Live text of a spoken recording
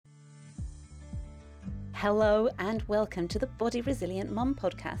Hello and welcome to the Body Resilient Mum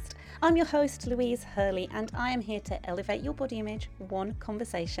podcast. I'm your host Louise Hurley and I am here to elevate your body image one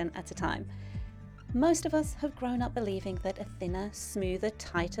conversation at a time. Most of us have grown up believing that a thinner, smoother,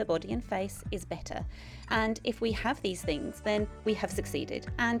 tighter body and face is better. And if we have these things, then we have succeeded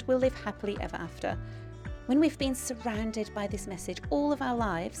and will live happily ever after. When we've been surrounded by this message all of our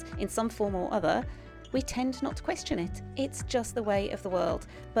lives in some form or other, we tend not to question it. It's just the way of the world.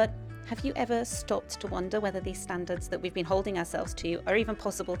 But have you ever stopped to wonder whether these standards that we've been holding ourselves to are even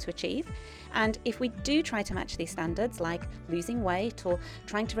possible to achieve? And if we do try to match these standards, like losing weight or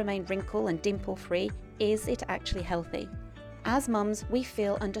trying to remain wrinkle and dimple free, is it actually healthy? As mums, we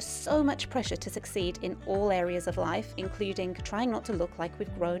feel under so much pressure to succeed in all areas of life, including trying not to look like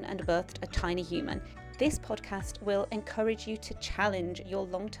we've grown and birthed a tiny human. This podcast will encourage you to challenge your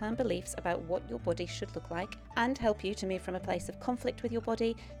long-term beliefs about what your body should look like and help you to move from a place of conflict with your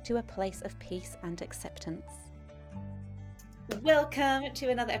body to a place of peace and acceptance. Welcome to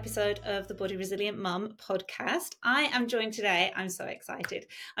another episode of the Body Resilient Mum podcast. I am joined today, I'm so excited.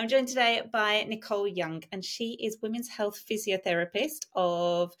 I'm joined today by Nicole Young, and she is women's health physiotherapist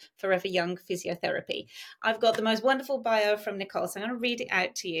of Forever Young Physiotherapy. I've got the most wonderful bio from Nicole, so I'm going to read it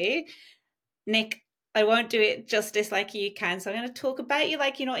out to you. Nick, I won't do it justice like you can, so I'm going to talk about you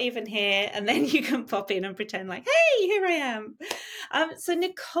like you're not even here, and then you can pop in and pretend like, hey, here I am. So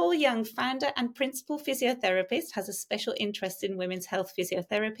Nicole Young, founder and principal physiotherapist, has a special interest in women's health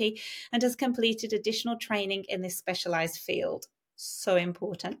physiotherapy and has completed additional training in this specialised field. So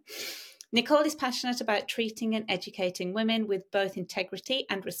important. Nicole is passionate about treating and educating women with both integrity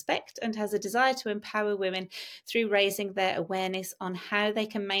and respect and has a desire to empower women through raising their awareness on how they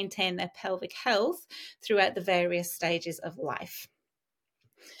can maintain their pelvic health throughout the various stages of life.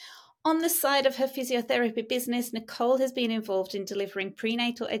 On the side of her physiotherapy business, Nicole has been involved in delivering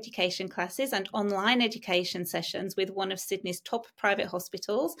prenatal education classes and online education sessions with one of Sydney's top private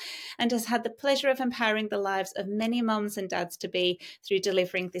hospitals and has had the pleasure of empowering the lives of many mums and dads to be through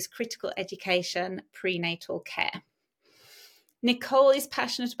delivering this critical education, prenatal care. Nicole is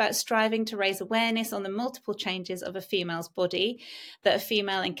passionate about striving to raise awareness on the multiple changes of a female's body that a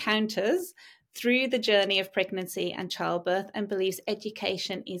female encounters through the journey of pregnancy and childbirth, and believes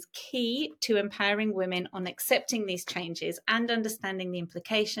education is key to empowering women on accepting these changes and understanding the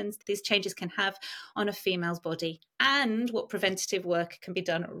implications these changes can have on a female's body and what preventative work can be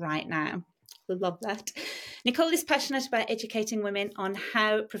done right now. Love that. Nicole is passionate about educating women on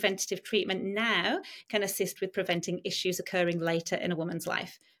how preventative treatment now can assist with preventing issues occurring later in a woman's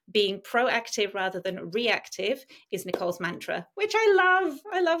life. Being proactive rather than reactive is Nicole's mantra, which I love.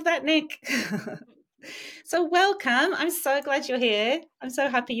 I love that, Nick. So welcome. I'm so glad you're here. I'm so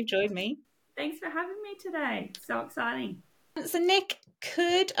happy you've joined me. Thanks for having me today. So exciting. So Nick,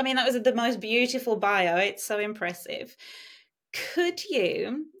 that was the most beautiful bio. It's so impressive. Could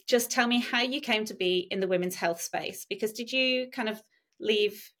you just tell me how you came to be in the women's health space? Because did you kind of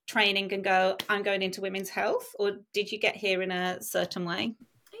leave training and go, I'm going into women's health, or did you get here in a certain way?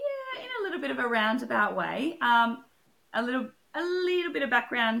 Yeah, in a little bit of a roundabout way. A little bit of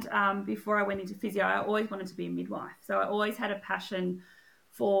background before I went into physio. I always wanted to be a midwife. So I always had a passion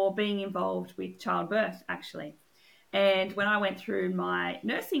for being involved with childbirth, actually. And when I went through my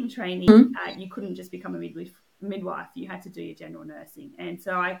nursing training, you couldn't just become a midwife. You had to do your general nursing. And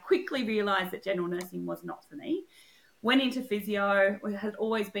so I quickly realised that general nursing was not for me. Went into physio. I had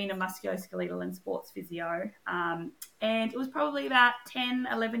always been a musculoskeletal and sports physio. And it was probably about 10,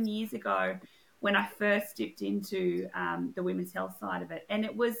 11 years ago when I first dipped into the women's health side of it. And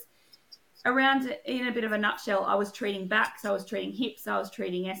it was around, in a bit of a nutshell, I was treating backs, I was treating hips, I was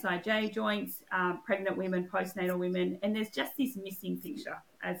treating SIJ joints, pregnant women, postnatal women. And there's just this missing picture,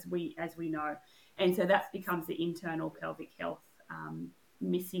 as we know. And so that becomes the internal pelvic health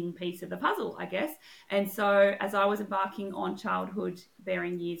missing piece of the puzzle, I guess. And so as I was embarking on childhood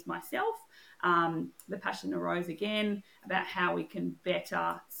bearing years myself, the passion arose again about how we can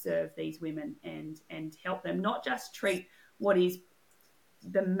better serve these women and help them not just treat what is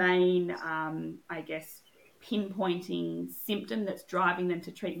the main, pinpointing symptom that's driving them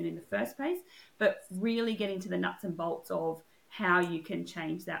to treatment in the first place, but really getting to the nuts and bolts of how you can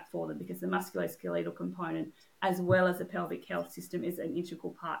change that for them, because the musculoskeletal component as well as the pelvic health system is an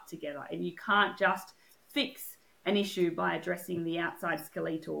integral part together. And you can't just fix an issue by addressing the outside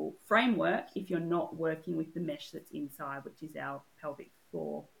skeletal framework if you're not working with the mesh that's inside, which is our pelvic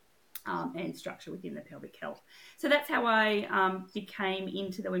floor and structure within the pelvic health. So that's how I became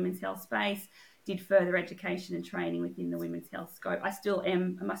into the women's health space, did further education and training within the women's health scope. I still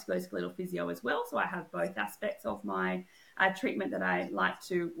am a musculoskeletal physio as well, so I have both aspects of my a treatment that I like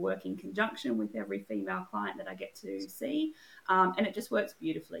to work in conjunction with every female client that I get to see. And it just works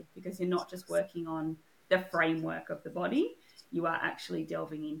beautifully because you're not just working on the framework of the body, you are actually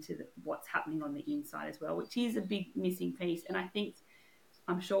delving into what's happening on the inside as well, which is a big missing piece. And I think,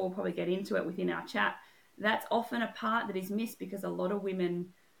 I'm sure we'll probably get into it within our chat, that's often a part that is missed because a lot of women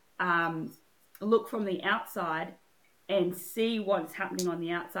look from the outside and see what's happening on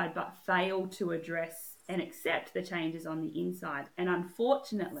the outside, but fail to address and accept the changes on the inside. And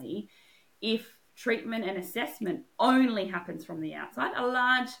unfortunately, if treatment and assessment only happens from the outside, a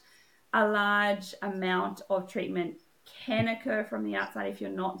large amount of treatment can occur from the outside if you're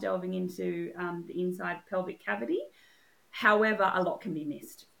not delving into the inside pelvic cavity. However, a lot can be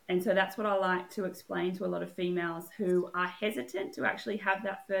missed. And so that's what I like to explain to a lot of females who are hesitant to actually have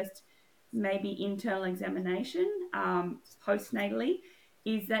that first maybe internal examination postnatally,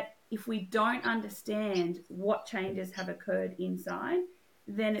 is that if we don't understand what changes have occurred inside,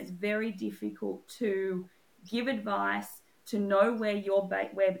 then it's very difficult to give advice, to know where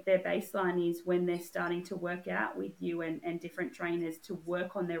where their baseline is when they're starting to work out with you and different trainers to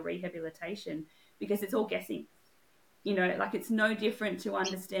work on their rehabilitation, because it's all guessing. You know, like it's no different to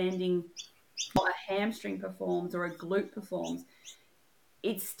understanding how a hamstring performs or a glute performs.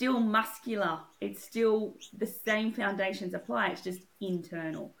 It's still muscular. It's still the same foundations apply. It's just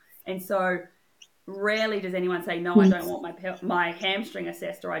internal. And so rarely does anyone say, no, I don't want my hamstring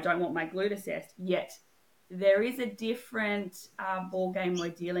assessed or I don't want my glute assessed. Yet there is a different ball game we're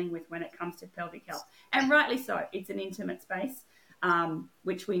dealing with when it comes to pelvic health. And rightly so. It's an intimate space,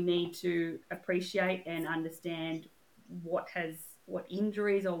 which we need to appreciate and understand what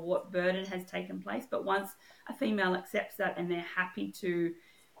injuries or what burden has taken place. But once a female accepts that and they're happy to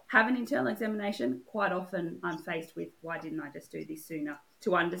have an internal examination, quite often I'm faced with, why didn't I just do this sooner,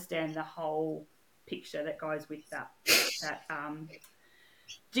 to understand the whole picture that goes with that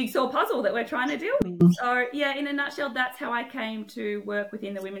jigsaw puzzle that we're trying to deal with. So yeah, in a nutshell, that's how I came to work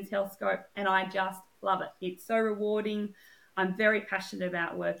within the women's health scope, and I just love it. It's so rewarding. I'm very passionate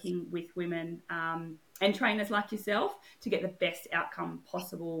about working with women and trainers like yourself to get the best outcome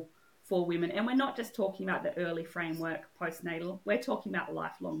possible for women. And we're not just talking about the early framework postnatal, we're talking about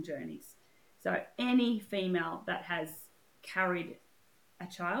lifelong journeys. So any female that has carried a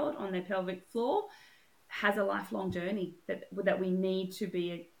child on their pelvic floor has a lifelong journey that we need to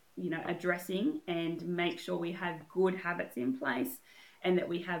be, addressing and make sure we have good habits in place and that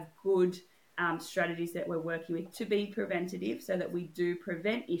we have good strategies that we're working with to be preventative, so that we do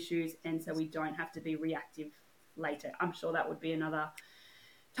prevent issues and so we don't have to be reactive later. I'm sure that would be another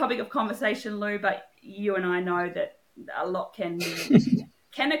topic of conversation, Lou, but you and I know that a lot can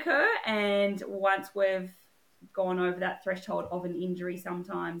occur, and once we've gone over that threshold of an injury,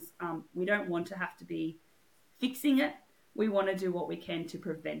 sometimes we don't want to have to be fixing it. We want to do what we can to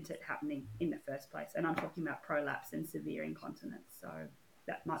prevent it happening in the first place. And I'm talking about prolapse and severe incontinence. So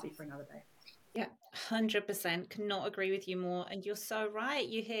that might be for another day. Yeah, 100%. Cannot agree with you more. And you're so right.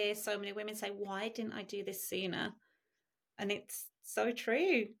 You hear so many women say, why didn't I do this sooner? And it's so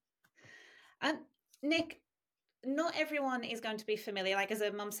true. And Nick, not everyone is going to be familiar. Like, as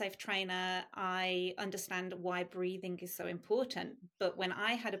a mum safe trainer, I understand why breathing is so important. But when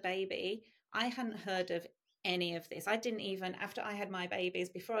I had a baby, I hadn't heard of any of this. I didn't even, after I had my babies,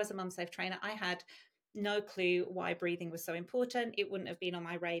 before I was a mum safe trainer, I had no clue why breathing was so important. It wouldn't have been on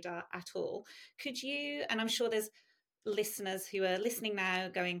my radar at all. Could you, and I'm sure there's listeners who are listening now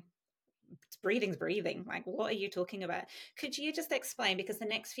going, breathing's breathing. Like, what are you talking about? Could you just explain, because the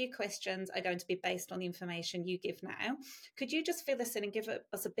next few questions are going to be based on the information you give now. Could you just fill us in and give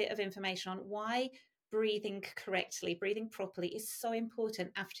us a bit of information on why breathing correctly, breathing properly is so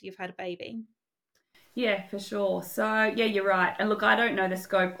important after you've had a baby? Yeah, for sure. So, yeah, you're right. And look, I don't know the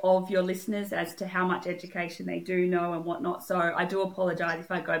scope of your listeners as to how much education they do know and whatnot. So I do apologise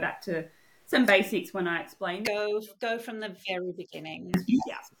if I go back to some basics when I explain. Go from the very beginning.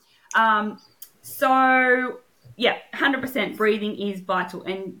 Yeah. So, yeah, 100% breathing is vital.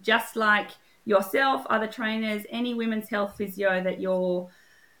 And just like yourself, other trainers, any women's health physio that your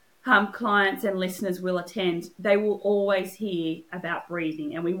clients and listeners will attend, they will always hear about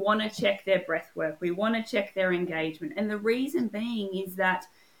breathing. And we want to check their breath work. We want to check their engagement. And the reason being is that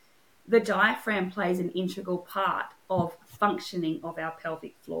the diaphragm plays an integral part of functioning of our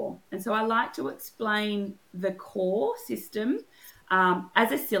pelvic floor. And so I like to explain the core system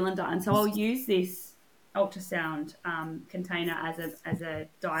as a cylinder. And so I'll use this ultrasound container as a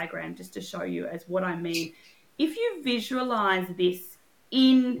diagram just to show you as what I mean. If you visualize this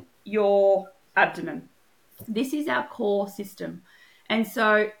in your abdomen, this is our core system. And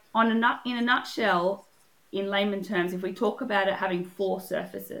so in a nutshell, in layman terms, if we talk about it having 4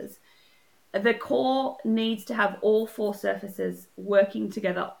 surfaces, the core needs to have all 4 surfaces working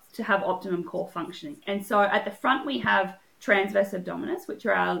together to have optimum core functioning. And so at the front, we have transverse abdominis, which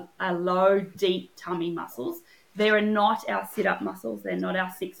are our low, deep tummy muscles. They are not our sit-up muscles. They're not our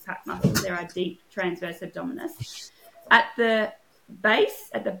six-pack muscles. They're our deep transverse abdominis. At the base,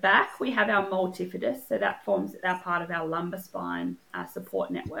 at the back, we have our multifidus. So that forms our part of our lumbar spine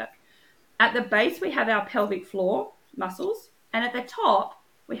support network. At the base, we have our pelvic floor muscles. And at the top,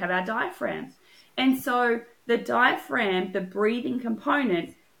 we have our diaphragm. And so the diaphragm, the breathing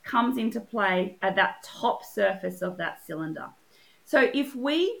component, comes into play at that top surface of that cylinder. So if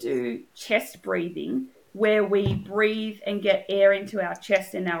we do chest breathing, where we breathe and get air into our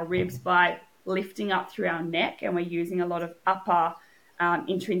chest and our ribs by lifting up through our neck, and we're using a lot of upper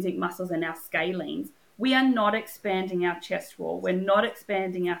intrinsic muscles and our scalenes, we are not expanding our chest wall. We're not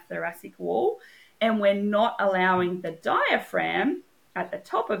expanding our thoracic wall, and we're not allowing the diaphragm at the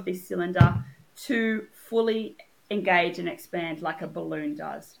top of this cylinder to fully engage and expand like a balloon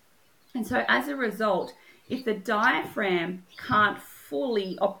does. And so as a result, if the diaphragm can't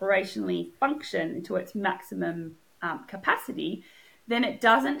fully operationally function to its maximum capacity, then it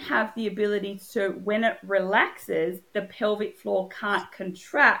doesn't have the ability to, when it relaxes, the pelvic floor can't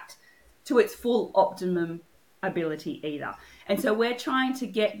contract to its full optimum ability either. And so we're trying to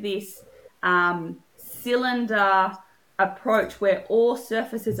get this cylinder approach where all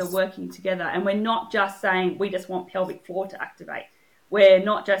surfaces are working together, and we're not just saying we just want pelvic floor to activate. We're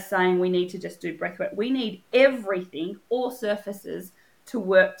not just saying we need to just do breath work. We need everything, all surfaces, to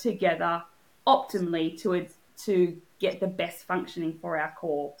work together optimally to get the best functioning for our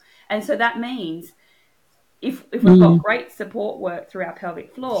core. And so that means if we've got great support work through our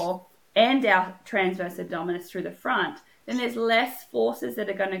pelvic floor and our transverse abdominis through the front, then there's less forces that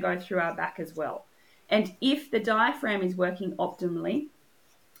are going to go through our back as well. And if the diaphragm is working optimally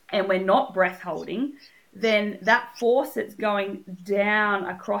and we're not breath holding, then that force that's going down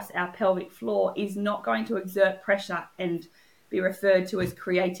across our pelvic floor is not going to exert pressure and be referred to as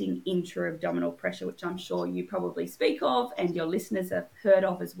creating intra-abdominal pressure, which I'm sure you probably speak of and your listeners have heard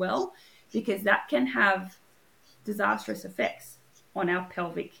of as well, because that can have disastrous effects on our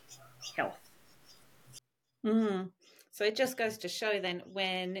pelvic health. So it just goes to show then,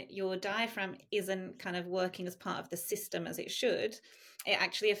 when your diaphragm isn't kind of working as part of the system as it should, it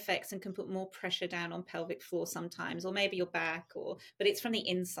actually affects and can put more pressure down on pelvic floor sometimes, or maybe your back, but it's from the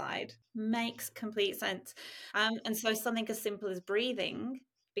inside. Makes complete sense. And so something as simple as breathing,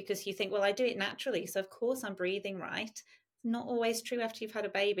 because you think, well, I do it naturally, so of course I'm breathing right. Not always true after you've had a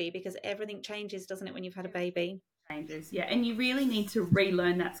baby, because everything changes, doesn't it, when you've had a baby? Changes, yeah. And you really need to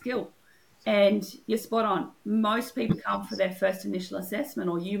relearn that skill. And you're spot on. Most people come for their first initial assessment,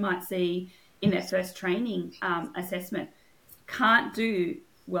 or you might see in their first training assessment, fail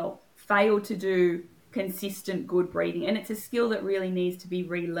to do consistent good breathing. And it's a skill that really needs to be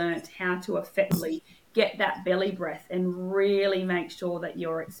relearnt, how to effectively get that belly breath and really make sure that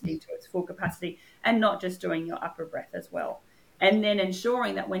you're expanding to its full capacity and not just doing your upper breath as well. And then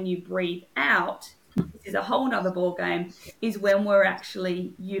ensuring that when you breathe out, this is a whole nother ball game, is when we're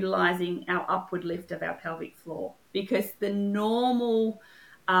actually utilizing our upward lift of our pelvic floor. Because the normal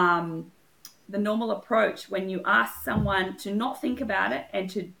approach, when you ask someone to not think about it and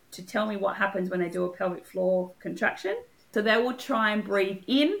to tell me what happens when they do a pelvic floor contraction, so they will try and breathe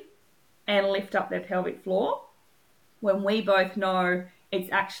in and lift up their pelvic floor, when we both know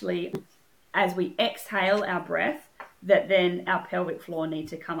it's actually as we exhale our breath that then our pelvic floor needs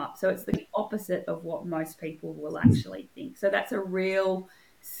to come up. So it's the opposite of what most people will actually think. So that's a real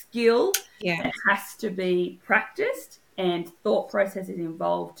skill that has to be practiced, and thought processes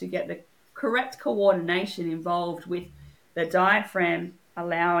involved to get the correct coordination involved with the diaphragm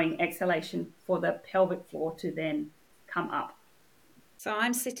allowing exhalation for the pelvic floor to then come up. So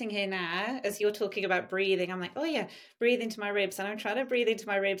I'm sitting here now, as you're talking about breathing, I'm like, oh yeah, breathe into my ribs. And I'm trying to breathe into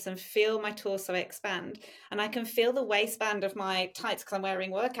my ribs and feel my torso expand. And I can feel the waistband of my tights, because I'm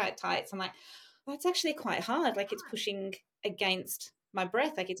wearing workout tights. I'm like, oh, it's actually quite hard. Like, it's pushing against my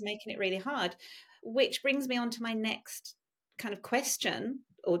breath. Like, it's making it really hard. Which brings me on to my next kind of question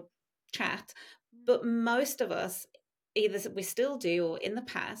or chat. But most of us, either we still do, or in the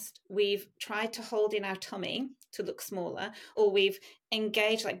past, we've tried to hold in our tummy to look smaller, or we've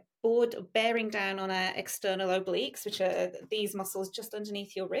engaged, like, bearing down on our external obliques, which are these muscles just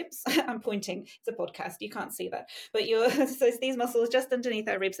underneath your ribs. I'm pointing, it's a podcast, you can't see that, but so it's these muscles just underneath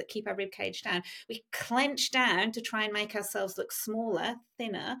our ribs that keep our rib cage down. We clench down to try and make ourselves look smaller,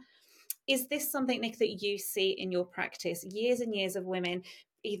 thinner. Is this something, Nick, that you see in your practice? Years and years of women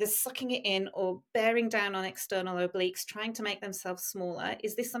either sucking it in or bearing down on external obliques, trying to make themselves smaller.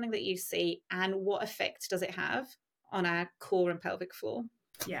 Is this something that you see, and what effect does it have on our core and pelvic floor?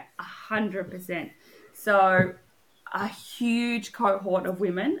 Yeah, 100%. So a huge cohort of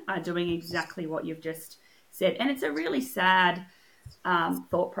women are doing exactly what you've just said. And it's a really sad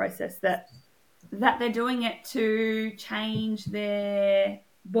thought process that they're doing it to change their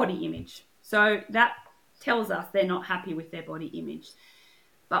body image. So that tells us they're not happy with their body image.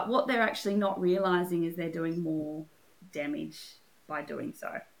 But what they're actually not realizing is they're doing more damage by doing so.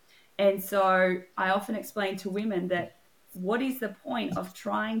 And so I often explain to women that what is the point of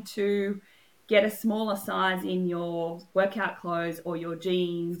trying to get a smaller size in your workout clothes or your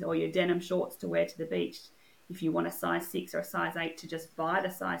jeans or your denim shorts to wear to the beach if you want a size 6 or a size 8 to just buy the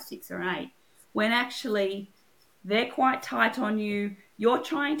size 6 or 8, when actually they're quite tight on you. You're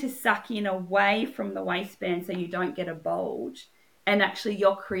trying to suck in away from the waistband so you don't get a bulge, and actually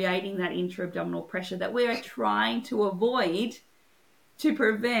you're creating that intra-abdominal pressure that we're trying to avoid to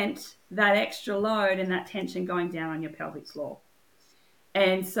prevent that extra load and that tension going down on your pelvic floor.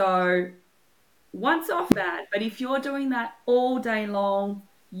 And so once off that, but if you're doing that all day long,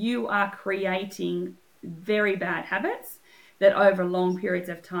 you are creating very bad habits that over long periods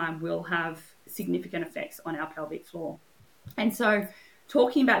of time will have significant effects on our pelvic floor. And so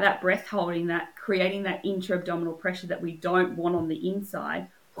talking about that breath holding, that creating that intra-abdominal pressure that we don't want on the inside,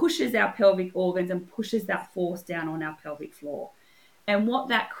 pushes our pelvic organs and pushes that force down on our pelvic floor. And what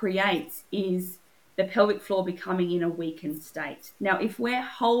that creates is the pelvic floor becoming in a weakened state. Now, if we're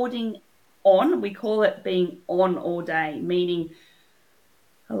holding on, we call it being on all day, meaning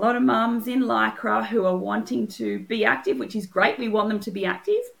a lot of mums in Lycra who are wanting to be active, which is great. We want them to be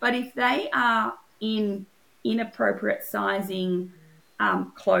active. But if they are in inappropriate sizing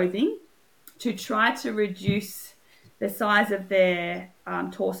clothing to try to reduce the size of their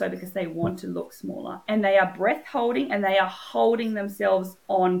torso because they want to look smaller, and they are breath holding and they are holding themselves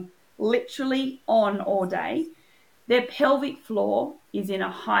on, literally on all day, their pelvic floor is in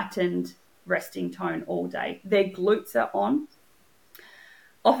a heightened resting tone all day. Their glutes are on.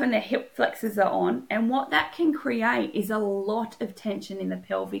 Often their hip flexors are on. And what that can create is a lot of tension in the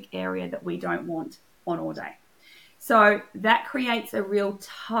pelvic area that we don't want on all day. So that creates a real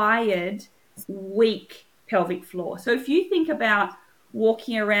tired, weak pelvic floor. So if you think about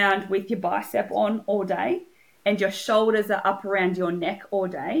walking around with your bicep on all day and your shoulders are up around your neck all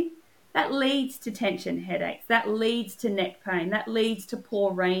day, that leads to tension headaches. That leads to neck pain. That leads to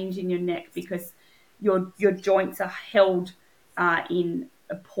poor range in your neck because your joints are held in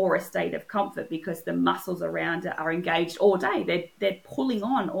a poorer state of comfort because the muscles around it are engaged all day. They're pulling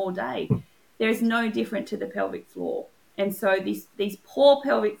on all day. There is no different to the pelvic floor. And so these poor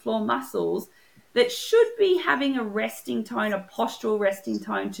pelvic floor muscles that should be having a resting tone, a postural resting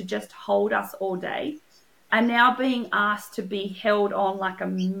tone to just hold us all day, are now being asked to be held on like a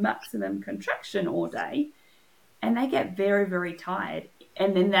maximum contraction all day. And they get very, very tired.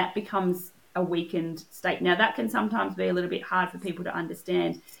 And then that becomes a weakened state. Now, that can sometimes be a little bit hard for people to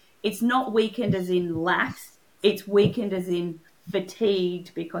understand. It's not weakened as in lax. It's weakened as in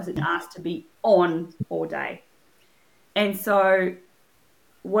fatigued because it's asked to be on all day. And so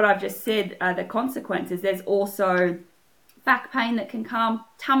what I've just said are the consequences. There's also back pain that can come,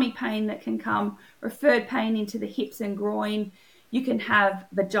 tummy pain that can come, referred pain into the hips and groin. You can have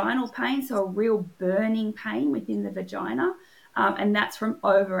vaginal pain, so a real burning pain within the vagina, and that's from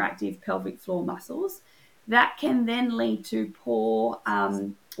overactive pelvic floor muscles. That can then lead to poor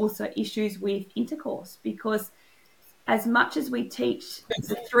also issues with intercourse, because as much as we teach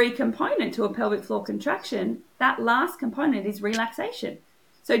the 3 component to a pelvic floor contraction, that last component is relaxation.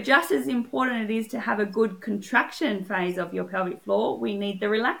 So just as important it is to have a good contraction phase of your pelvic floor, we need the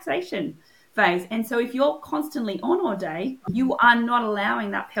relaxation phase. And so if you're constantly on all day, you are not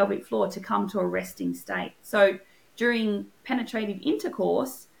allowing that pelvic floor to come to a resting state. So during penetrative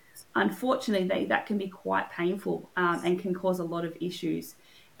intercourse, unfortunately, that can be quite painful and can cause a lot of issues.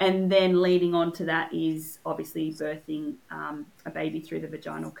 And then leading on to that is obviously birthing a baby through the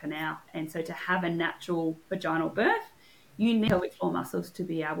vaginal canal. And so to have a natural vaginal birth, you need pelvic floor muscles to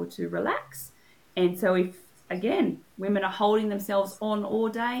be able to relax. And so if, again, women are holding themselves on all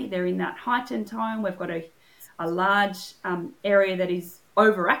day, they're in that heightened tone, we've got a large area that is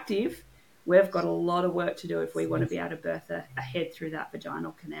overactive, we've got a lot of work to do if we want to be able to birth a head through that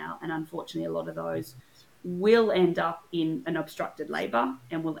vaginal canal. And unfortunately, a lot of those will end up in an obstructed labour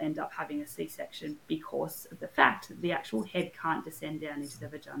and will end up having a C-section because of the fact that the actual head can't descend down into the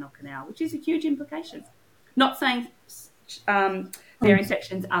vaginal canal, which is a huge implication. Not saying cesarean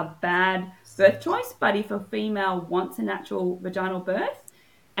sections are bad birth choice, but if a female wants a natural vaginal birth,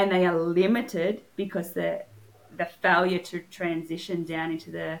 and they are limited because the failure to transition down into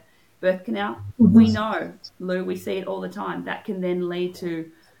the birth canal. We know, Lou, we see it all the time. That can then lead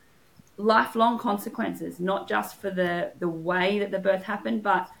to lifelong consequences, not just for the way that the birth happened,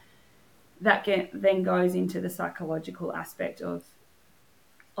 but then goes into the psychological aspect of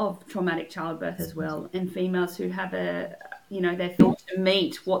traumatic childbirth as well, and females who have they're thought to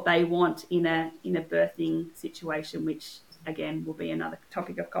meet what they want in a birthing situation, which again will be another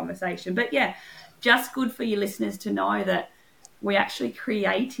topic of conversation. But yeah, just good for your listeners to know that we're actually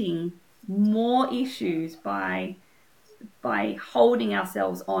creating more issues by holding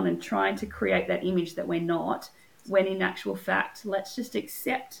ourselves on and trying to create that image that we're not, when in actual fact, let's just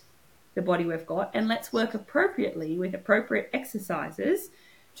accept the body we've got and let's work appropriately with appropriate exercises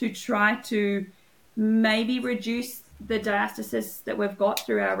to try to maybe reduce the diastasis that we've got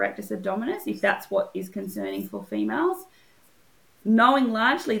through our rectus abdominis, if that's what is concerning for females. Knowing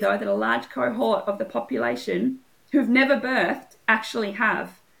largely, though, that a large cohort of the population who've never birthed actually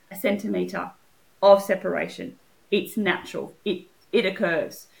have a centimetre of separation. It's natural. It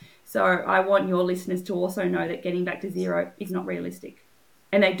occurs. So I want your listeners to also know that getting back to zero is not realistic,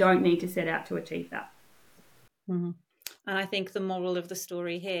 and they don't need to set out to achieve that. Mm-hmm. And I think the moral of the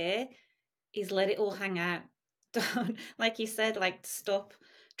story here is let it all hang out. Don't, like you said, like stop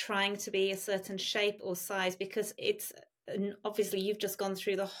trying to be a certain shape or size, because it's obviously you've just gone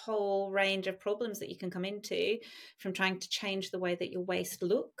through the whole range of problems that you can come into from trying to change the way that your waist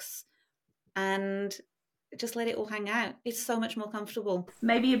looks, and just let it all hang out. It's so much more comfortable.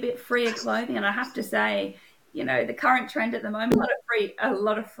 Maybe a bit freer clothing, and I have to say, the current trend at the moment, a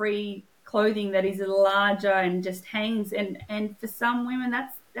lot of free clothing that is larger and just hangs, and for some women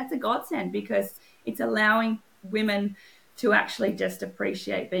that's a godsend, because it's allowing women to actually just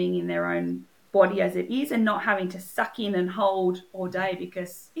appreciate being in their own body as it is and not having to suck in and hold all day,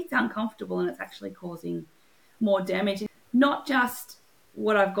 because it's uncomfortable and it's actually causing more damage. Not just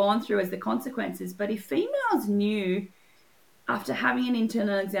what I've gone through as the consequences, but if females knew after having an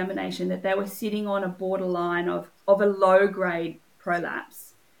internal examination that they were sitting on a borderline of a low grade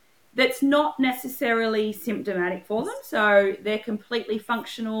prolapse, that's not necessarily symptomatic for them. So they're completely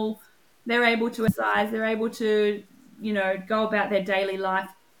functional. They're able to exercise. They're able to, go about their daily life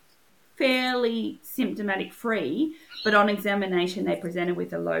fairly symptomatic free. But on examination, they presented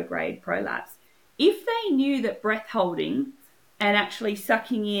with a low grade prolapse. If they knew that breath holding and actually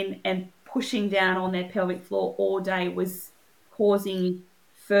sucking in and pushing down on their pelvic floor all day was causing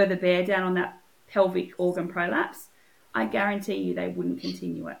further bear down on that pelvic organ prolapse, I guarantee you they wouldn't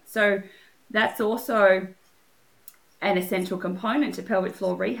continue it. So that's also an essential component to pelvic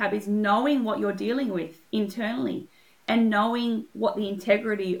floor rehab, is knowing what you're dealing with internally and knowing what the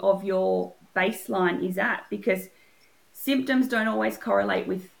integrity of your baseline is at, because symptoms don't always correlate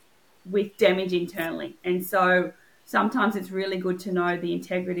with damage internally. And so sometimes it's really good to know the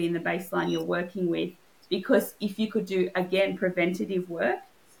integrity and the baseline you're working with, because if you could do, again, preventative work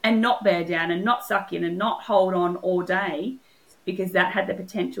and not bear down and not suck in and not hold on all day, because that had the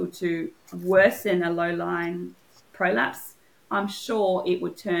potential to worsen a low-lying prolapse, I'm sure it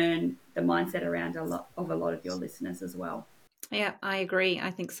would turn the mindset around a lot of your listeners as well. Yeah, I agree. I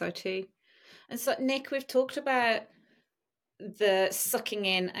think so too. And so, Nick, we've talked about the sucking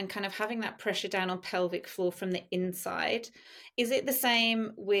in and kind of having that pressure down on pelvic floor from the inside. Is it the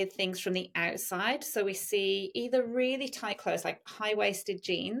same with things from the outside? So we see either really tight clothes like high-waisted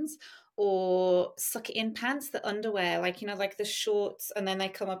jeans, or suck it in pants, the underwear, like like the shorts, and then they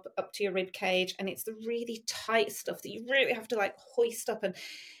come up to your rib cage, and it's the really tight stuff that you really have to like hoist up. And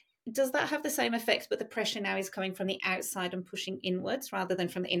does that have the same effect, but the pressure now is coming from the outside and pushing inwards rather than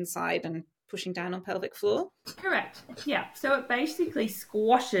from the inside and pushing down on pelvic floor? Correct. Yeah. So it basically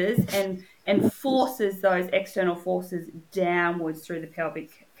squashes and forces those external forces downwards through the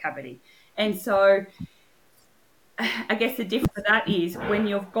pelvic cavity. And so I guess the difference for that is when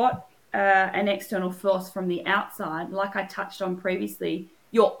you've got an external force from the outside, like I touched on previously,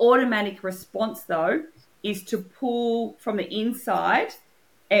 your automatic response, though, is to pull from the inside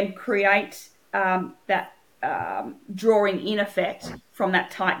and create that drawing in effect from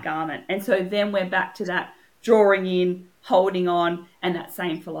that tight garment. And so then we're back to that drawing in, holding on, and that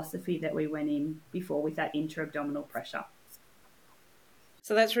same philosophy that we went in before with that intra-abdominal pressure.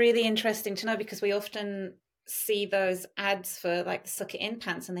 So that's really interesting to know, because we often see those ads for like the suck it in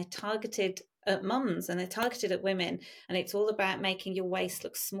pants, and they're targeted at mums and they're targeted at women, and it's all about making your waist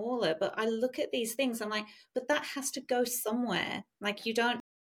look smaller. But I look at these things, I'm like, but that has to go somewhere. Like, you don't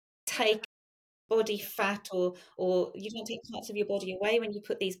take body fat or you don't take parts of your body away when you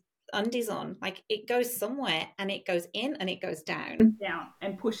put these undies on. Like, it goes somewhere and it goes in and it goes down. Down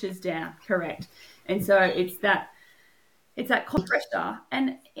and pushes down, correct. And so it's that pressure,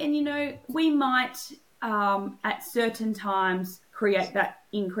 and we might at certain times create that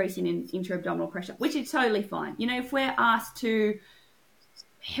increase in intra-abdominal pressure, which is totally fine. If we're asked to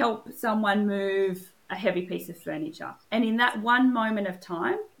help someone move a heavy piece of furniture, and in that one moment of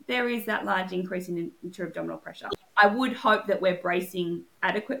time there is that large increase in intra-abdominal pressure, I would hope that we're bracing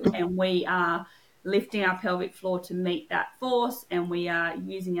adequately and we are lifting our pelvic floor to meet that force, and we are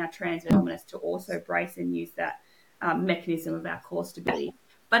using our transverse abdominis to also brace and use that mechanism of our core stability.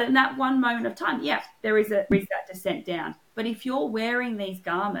 But in that one moment of time, there is that descent down. But if you're wearing these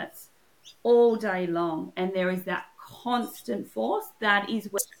garments all day long and there is that constant force, that is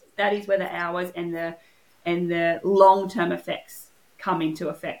where the hours and the long-term effects come into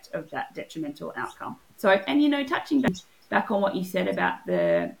effect of that detrimental outcome. So, and touching back on what you said about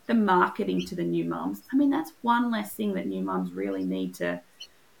the marketing to the new mums, I mean, that's one less thing that new mums really need to.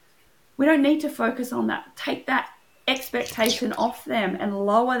 We don't need to focus on that. Take that expectation off them and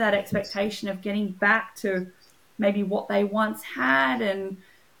lower that expectation of getting back to maybe what they once had and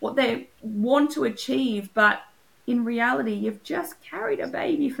what they want to achieve. But in reality, you've just carried a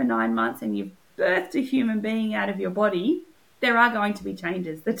baby for 9 months and you've birthed a human being out of your body. There are going to be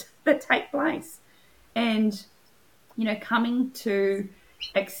changes that take place. And, coming to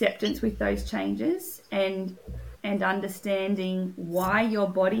acceptance with those changes and understanding why your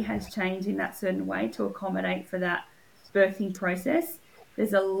body has changed in that certain way to accommodate for that birthing process.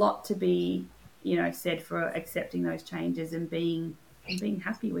 There's a lot to be, said for accepting those changes and being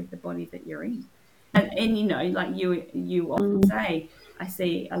happy with the body that you're in. And like you often say, I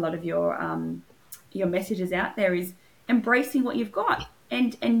see a lot of your messages out there is embracing what you've got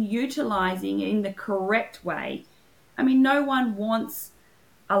and utilizing it in the correct way. I mean, no one wants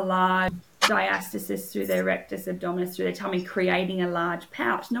a large diastasis through their rectus abdominis, through their tummy, creating a large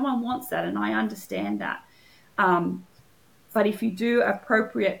pouch. No one wants that, and I understand that. But if you do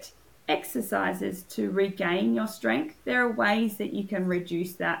appropriate exercises to regain your strength, there are ways that you can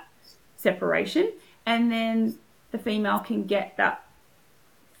reduce that separation, and then the female can get that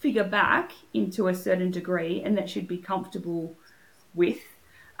figure back into a certain degree, and that should be comfortable with.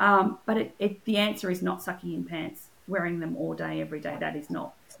 But the answer is not sucking in pants, wearing them all day, every day. That's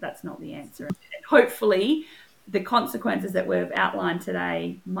not the answer. And hopefully the consequences that we've outlined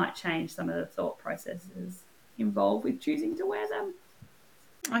today might change some of the thought processes involved with choosing to wear them.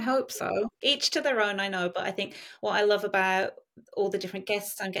 I hope so. Each to their own, I know, but I think what I love about all the different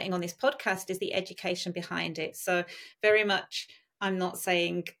guests I'm getting on this podcast is the education behind it. So very much, I'm not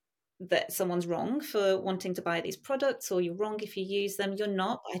saying that someone's wrong for wanting to buy these products or you're wrong if you use them. You're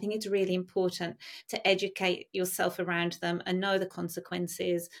not. I think it's really important to educate yourself around them and know the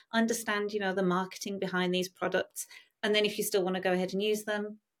consequences, understand, the marketing behind these products. And then if you still want to go ahead and use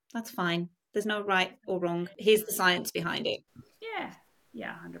them, that's fine. There's no right or wrong. Here's the science behind it.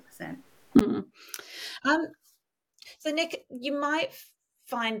 Yeah, 100%. So Nick, you might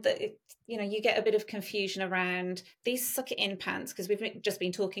find that you get a bit of confusion around these suck it in pants, because we've just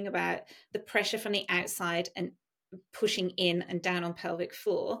been talking about the pressure from the outside and pushing in and down on pelvic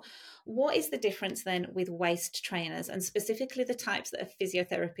floor. What is the difference then with waist trainers, and specifically the types that a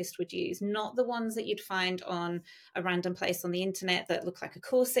physiotherapist would use, not the ones that you'd find on a random place on the internet that look like a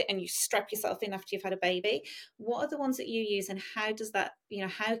corset and you strap yourself in after you've had a baby? What are the ones that you use, and how does that,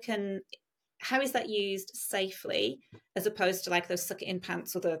 how is that used safely, as opposed to like those suck it in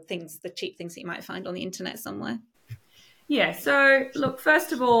pants or the cheap things that you might find on the internet somewhere? Yeah, so look,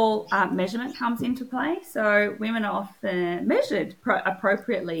 first of all, measurement comes into play. So women are often measured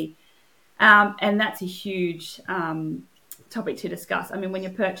appropriately, and that's a huge topic to discuss. I mean, when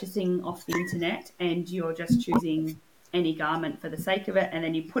you're purchasing off the internet and you're just choosing any garment for the sake of it, and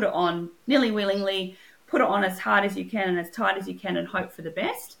then you put it on nearly willingly, put it on as hard as you can and as tight as you can and hope for the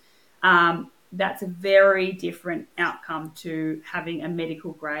best, that's a very different outcome to having a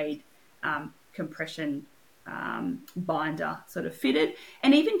medical grade compression binder sort of fitted,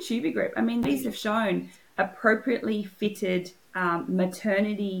 and even Tubigrip. I mean, these have shown appropriately fitted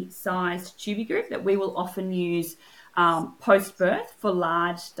maternity sized Tubigrip that we will often use post birth for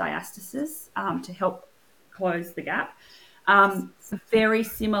large diastasis to help close the gap. Very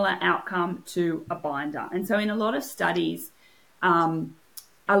similar outcome to a binder. And so in a lot of studies,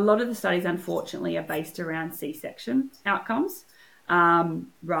 a lot of the studies unfortunately are based around C-section outcomes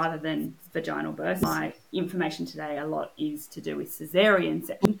rather than vaginal births. My information today a lot is to do with cesarean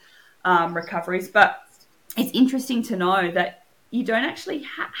section recoveries, but it's interesting to know that you don't actually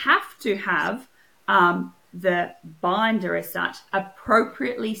have to have the binder as such,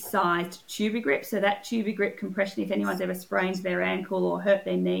 appropriately sized tubi grip. So that tubi grip compression, if anyone's ever sprained their ankle or hurt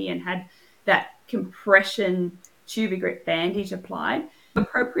their knee and had that compression tubi grip bandage applied,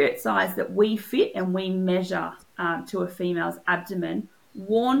 appropriate size that we fit and we measure to a female's abdomen,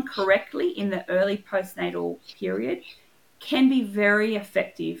 worn correctly in the early postnatal period, can be very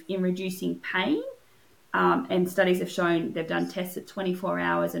effective in reducing pain. And studies have shown, they've done tests at 24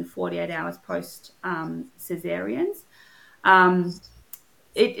 hours and 48 hours post cesareans.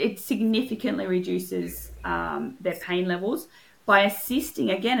 It significantly reduces their pain levels by assisting.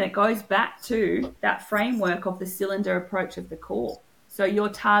 Again, it goes back to that framework of the cylinder approach of the core. So you're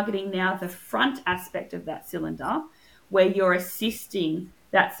targeting now the front aspect of that cylinder, where you're assisting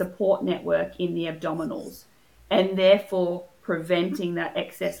that support network in the abdominals, and therefore preventing that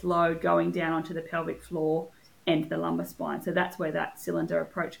excess load going down onto the pelvic floor and the lumbar spine. So that's where that cylinder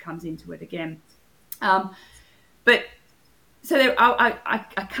approach comes into it again. But so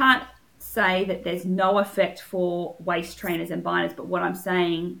I can't say that there's no effect for waist trainers and binders, but what I'm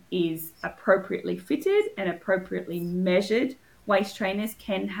saying is appropriately fitted and appropriately measured waist trainers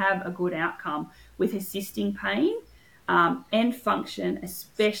can have a good outcome with assisting pain and function,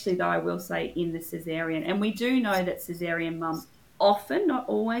 especially though I will say in the cesarean. And we do know that cesarean mums often, not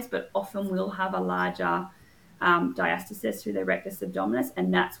always, but often will have a larger diastasis through the rectus abdominis,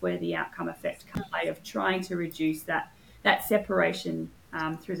 and that's where the outcome effect can play of trying to reduce that separation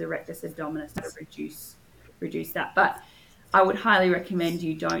through the rectus abdominis to reduce that. But I would highly recommend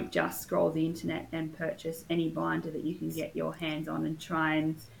you don't just scroll the internet and purchase any binder that you can get your hands on and try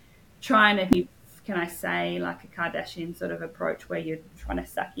and be, can I say, like a Kardashian sort of approach where you're trying to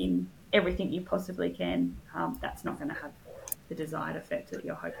suck in everything you possibly can. That's not going to have the desired effect that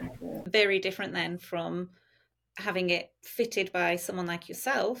you're hoping for. Very different then from having it fitted by someone like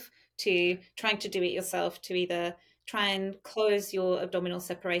yourself to trying to do it yourself, to either try and close your abdominal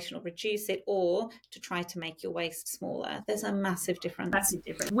separation or reduce it, or to try to make your waist smaller. There's a massive difference. Massive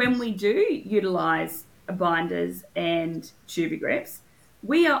difference. When we do utilize binders and tubi grips,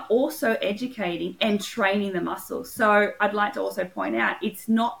 we are also educating and training the muscles. So I'd like to also point out, it's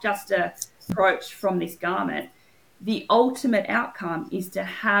not just an approach from this garment. The ultimate outcome is to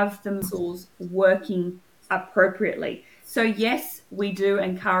have the muscles working appropriately. So yes, we do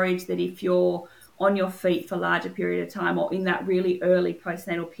encourage that if you're on your feet for a larger period of time, or in that really early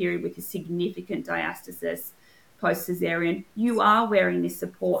postnatal period with a significant diastasis post-cesarean, you are wearing this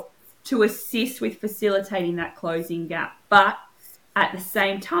support to assist with facilitating that closing gap. But at the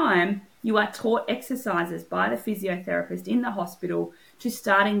same time, you are taught exercises by the physiotherapist in the hospital to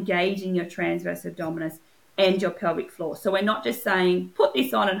start engaging your transverse abdominis and your pelvic floor. So we're not just saying, put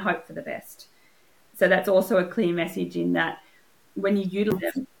this on and hope for the best. So that's also a clear message in that when you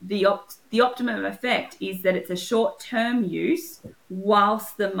utilize them, the optimum effect is that it's a short-term use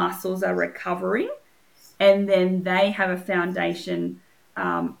whilst the muscles are recovering, and then they have a foundation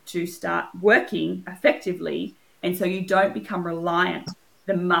to start working effectively, and so you don't become reliant.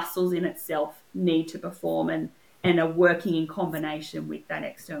 The muscles in itself need to perform and are working in combination with that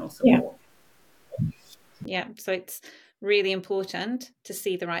external support. Yeah, so it's really important to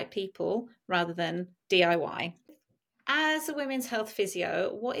see the right people rather than DIY. As a women's health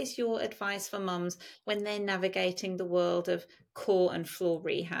physio, what is your advice for mums when they're navigating the world of core and floor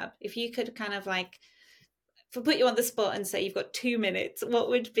rehab? If you could kind of put you on the spot and say you've got 2 minutes, what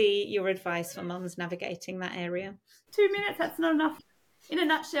would be your advice for mums navigating that area? 2 minutes, that's not enough. In a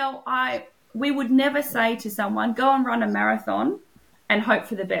nutshell, we would never say to someone, go and run a marathon and hope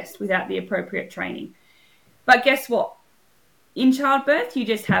for the best without the appropriate training. But guess what? In childbirth, you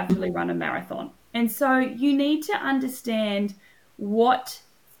just have to run a marathon. And so you need to understand what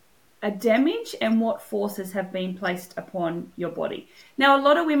a damage and what forces have been placed upon your body. Now, a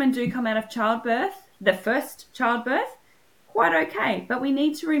lot of women do come out of childbirth, the first childbirth, quite okay. But we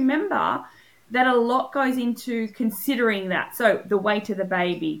need to remember that a lot goes into considering that. So the weight of the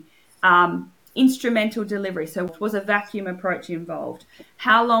baby, instrumental delivery. So was a vacuum approach involved?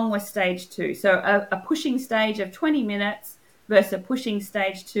 How long was stage 2? So a pushing stage of 20 minutes versus a pushing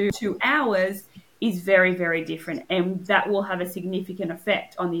stage 2 hours is very, very different. And that will have a significant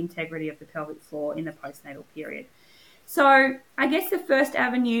effect on the integrity of the pelvic floor in the postnatal period. So I guess the first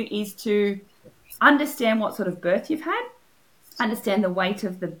avenue is to understand what sort of birth you've had, understand the weight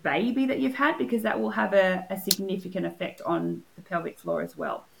of the baby that you've had, because that will have a significant effect on the pelvic floor as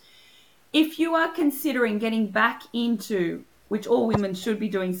well. If you are considering getting back into, which all women should be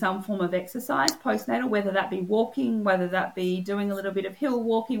doing some form of exercise postnatal, whether that be walking, whether that be doing a little bit of hill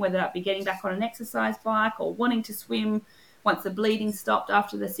walking, whether that be getting back on an exercise bike or wanting to swim once the bleeding stopped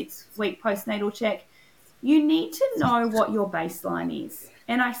after the 6-week postnatal check, you need to know what your baseline is.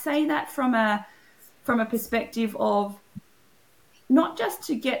 And I say that from a perspective of not just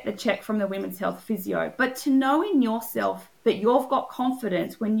to get the check from the women's health physio, but to know in yourself that you've got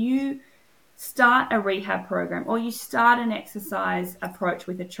confidence when you start a rehab program or you start an exercise approach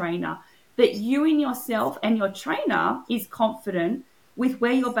with a trainer, that you in yourself and your trainer is confident with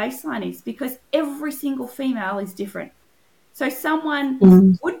where your baseline is, because every single female is different. So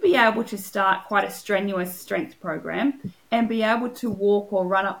someone would be able to start quite a strenuous strength program and be able to walk or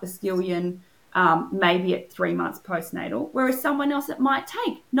run up the skillion maybe at 3 months postnatal, whereas someone else it might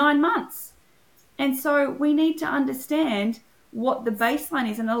take 9 months. And so we need to understand what the baseline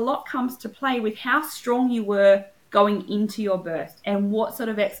is, and a lot comes to play with how strong you were going into your birth and what sort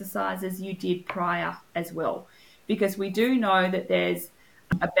of exercises you did prior as well, because we do know that there's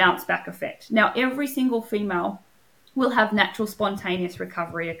a bounce back effect. Now, every single female will have natural spontaneous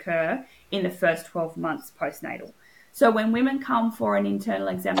recovery occur in the first 12 months postnatal. So when women come for an internal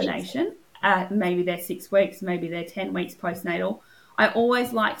examination, maybe they're 6 weeks, maybe they're 10 weeks postnatal, I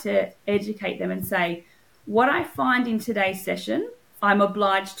always like to educate them and say, what I find in today's session, I'm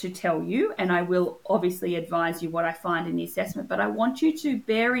obliged to tell you, and I will obviously advise you what I find in the assessment, but I want you to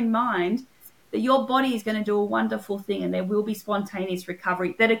bear in mind that your body is going to do a wonderful thing and there will be spontaneous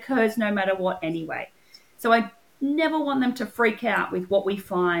recovery that occurs no matter what anyway. So I never want them to freak out with what we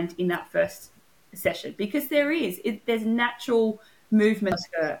find in that first session, because there's natural movement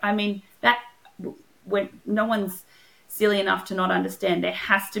occur. I mean, that when no one's silly enough to not understand, there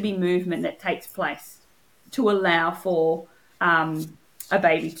has to be movement that takes place to allow for a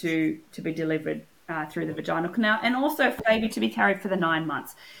baby to be delivered through the vaginal canal, and also for a baby to be carried for the 9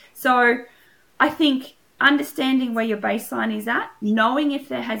 months. So I think understanding where your baseline is at, knowing if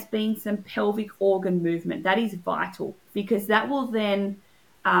there has been some pelvic organ movement, that is vital, because that will then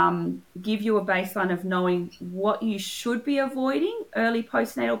give you a baseline of knowing what you should be avoiding early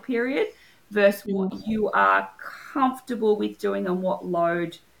postnatal period versus what you are comfortable with doing and what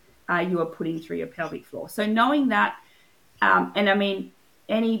load you are putting through your pelvic floor. So knowing that, and I mean,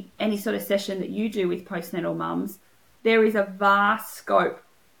 any sort of session that you do with postnatal mums, there is a vast scope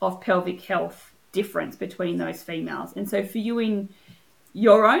of pelvic health difference between those females. And so for you in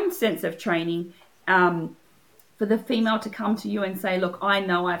your own sense of training, for the female to come to you and say, look, I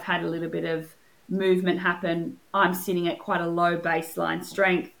know I've had a little bit of movement happen. I'm sitting at quite a low baseline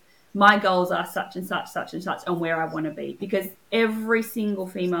strength. My goals are such and such, such and such, and where I want to be. Because every single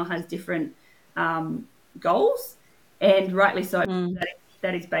female has different goals, and rightly so,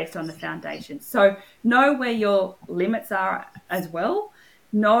 that is based on the foundation. So know where your limits are as well.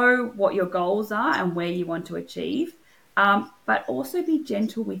 Know what your goals are and where you want to achieve. But also be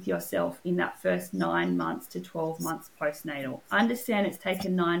gentle with yourself in that first 9 months to 12 months postnatal. Understand it's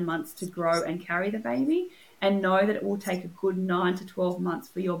taken 9 months to grow and carry the baby, and know that it will take a good 9 to 12 months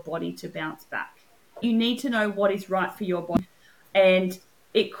for your body to bounce back. You need to know what is right for your body. And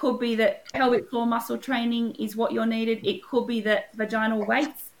it could be that pelvic floor muscle training is what you're needed. It could be that vaginal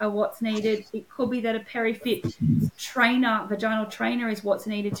weights are what's needed. It could be that a PeriFit trainer, vaginal trainer, is what's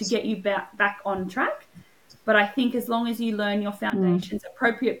needed to get you back on track. But I think as long as you learn your foundations,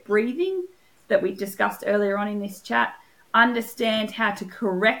 appropriate breathing that we discussed earlier on in this chat, understand how to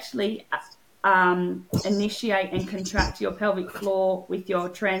correctly initiate and contract your pelvic floor with your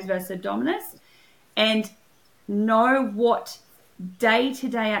transverse abdominis, and know what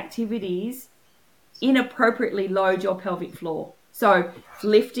day-to-day activities inappropriately load your pelvic floor. So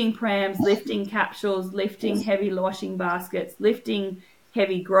lifting prams, lifting capsules, lifting heavy washing baskets, lifting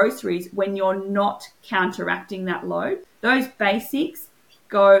heavy groceries when you're not counteracting that load. Those basics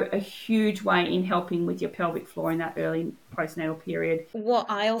go a huge way in helping with your pelvic floor in that early postnatal period. What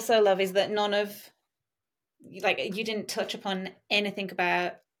I also love is that you didn't touch upon anything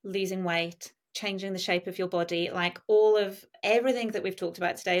about losing weight, changing the shape of your body. Like everything that we've talked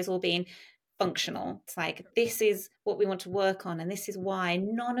about today has all been functional. It's like, this is what we want to work on, and this is why.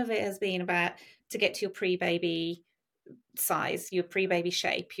 None of it has been about to get to your pre-baby size, your pre-baby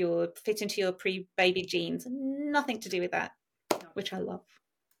shape, your fit into your pre-baby jeans. Nothing to do with that, which I love,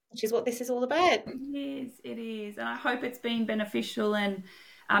 which is what this is all about. It is. And I hope it's been beneficial and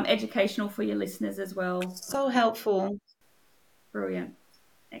educational for your listeners as well. So helpful. Brilliant.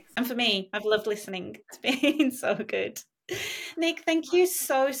 Excellent. And for me, I've loved listening. It's been so good. Nick, thank you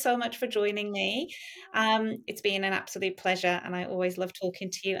so much for joining me. It's been an absolute pleasure, and I always love talking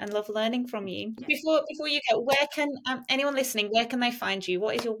to you and love learning from you. Before you go, where can anyone listening, where can they find you?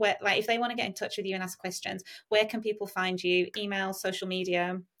 What is your if they want to get in touch with you and ask questions, where can people find you? Email, social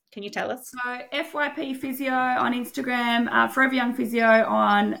media? Can you tell us? So FYP Physio on Instagram, Forever Young Physio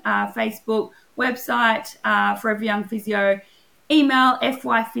on Facebook, website Forever Young Physio, email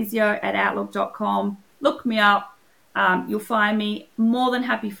fyphysio@outlook.com. Look me up. You'll find me. More than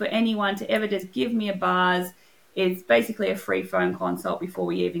happy for anyone to ever just give me a buzz. It's basically a free phone consult before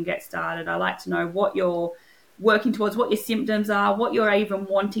we even get started. I like to know what you're working towards, what your symptoms are, what you're even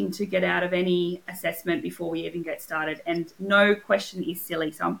wanting to get out of any assessment before we even get started. And no question is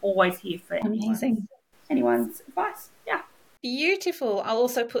silly. So I'm always here for anyone's advice. Yeah. Beautiful. I'll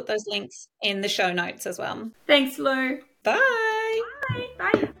also put those links in the show notes as well. Thanks, Lou. Bye.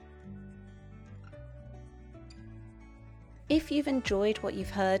 Bye. If you've enjoyed what you've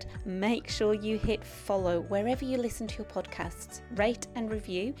heard, make sure you hit follow wherever you listen to your podcasts, rate and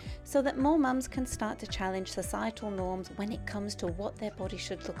review so that more mums can start to challenge societal norms when it comes to what their body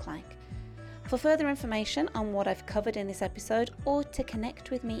should look like. For further information on what I've covered in this episode or to connect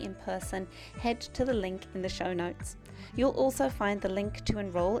with me in person, head to the link in the show notes. You'll also find the link to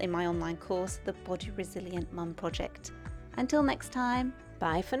enrol in my online course, The Body Resilient Mum Project. Until next time,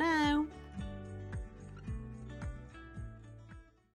 bye for now.